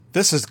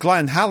This is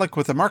Glenn Halleck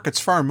with the Markets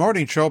Farm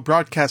Morning Show,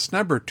 broadcast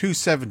number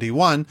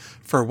 271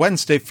 for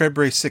Wednesday,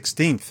 February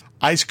 16th.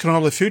 ICE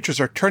canola futures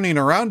are turning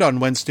around on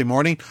Wednesday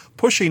morning,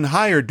 pushing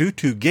higher due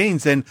to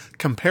gains in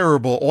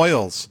comparable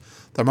oils.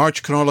 The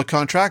March canola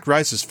contract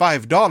rises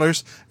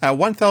 $5 at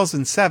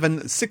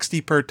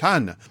 $1,760 per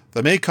ton.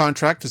 The May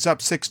contract is up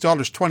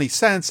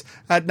 $6.20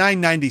 at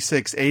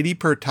 $996.80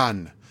 per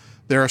ton.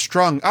 There are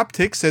strong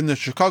upticks in the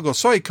Chicago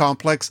soy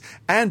complex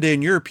and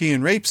in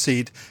European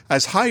rapeseed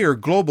as higher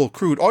global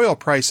crude oil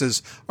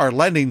prices are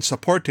lending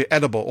support to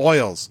edible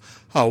oils.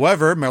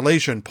 However,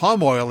 Malaysian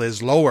palm oil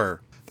is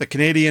lower. The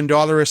Canadian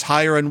dollar is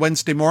higher on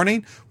Wednesday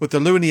morning, with the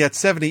loonie at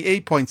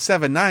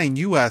 78.79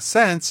 U.S.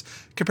 cents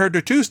compared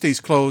to Tuesday's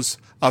close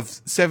of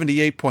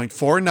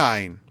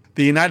 78.49.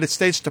 The United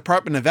States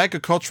Department of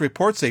Agriculture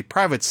reports a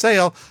private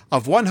sale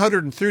of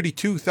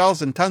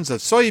 132,000 tons of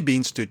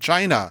soybeans to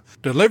China.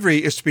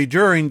 Delivery is to be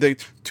during the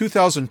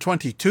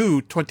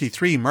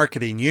 2022-23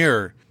 marketing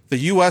year. The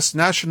U.S.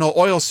 National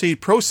Oilseed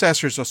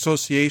Processors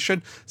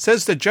Association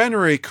says the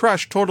January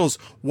crush totals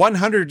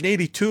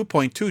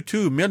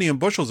 182.22 million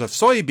bushels of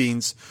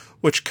soybeans,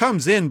 which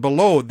comes in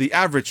below the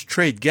average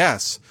trade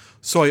guess.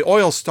 Soy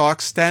oil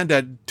stocks stand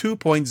at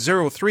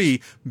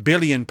 2.03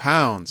 billion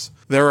pounds.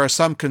 There are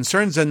some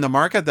concerns in the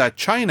market that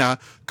China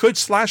could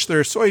slash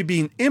their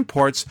soybean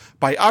imports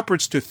by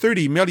upwards to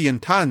 30 million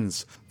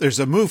tons. There's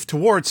a move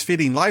towards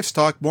feeding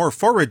livestock more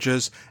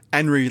forages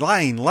and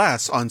relying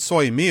less on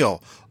soy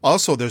meal.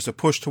 Also, there's a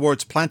push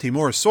towards planting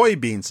more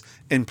soybeans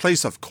in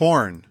place of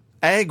corn.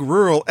 Ag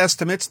Rural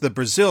estimates the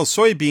Brazil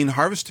soybean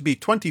harvest to be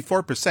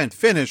 24%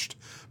 finished.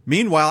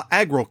 Meanwhile,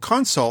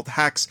 AgroConsult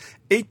hacks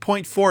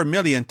 8.4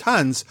 million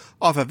tons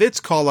off of its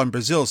call on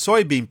Brazil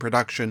soybean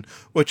production,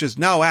 which is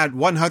now at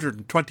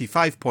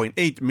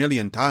 125.8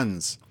 million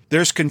tons.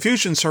 There's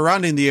confusion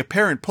surrounding the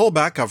apparent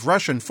pullback of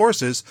Russian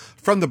forces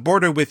from the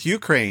border with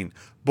Ukraine.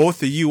 Both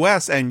the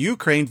U.S. and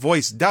Ukraine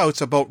voiced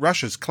doubts about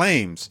Russia's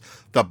claims.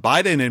 The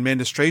Biden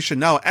administration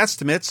now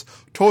estimates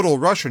total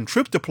Russian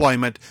troop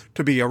deployment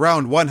to be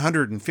around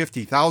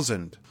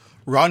 150,000.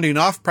 Rounding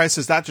off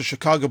prices at the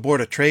Chicago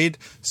Board of Trade,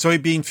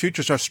 soybean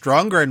futures are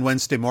stronger on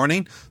Wednesday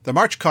morning. The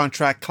March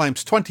contract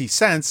climbs 20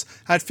 cents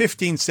at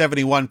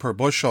 $15.71 per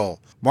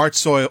bushel. March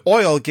soy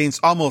oil gains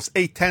almost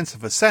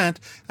 0.8 cents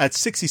at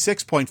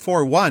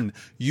 66.41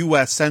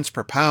 U.S. cents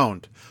per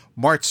pound.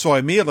 March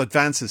soy meal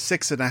advances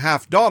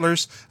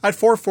 $6.50 at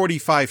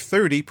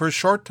 $445.30 per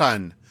short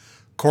ton.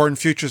 Corn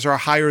futures are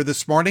higher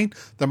this morning.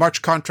 The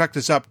March contract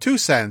is up 2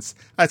 cents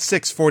at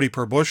 $6.40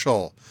 per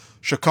bushel.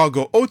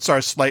 Chicago oats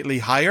are slightly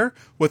higher,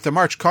 with the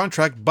March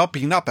contract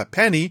bumping up a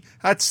penny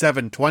at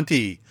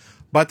 $7.20.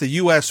 But the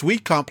U.S.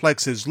 wheat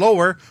complex is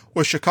lower,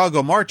 with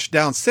Chicago March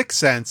down 6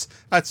 cents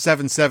at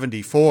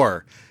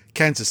 $7.74.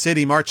 Kansas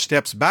City March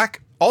steps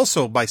back,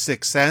 also by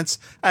 6 cents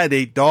at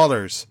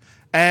 $8.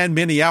 And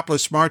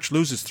Minneapolis March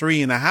loses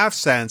 3.5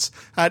 cents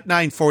at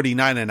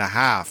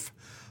 $9.49.5.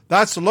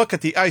 That's a look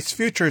at the ICE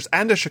futures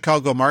and the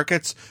Chicago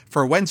markets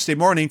for Wednesday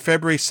morning,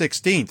 February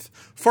 16th.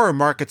 For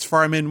Markets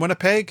Farm in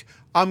Winnipeg,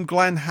 I'm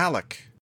Glenn Halleck.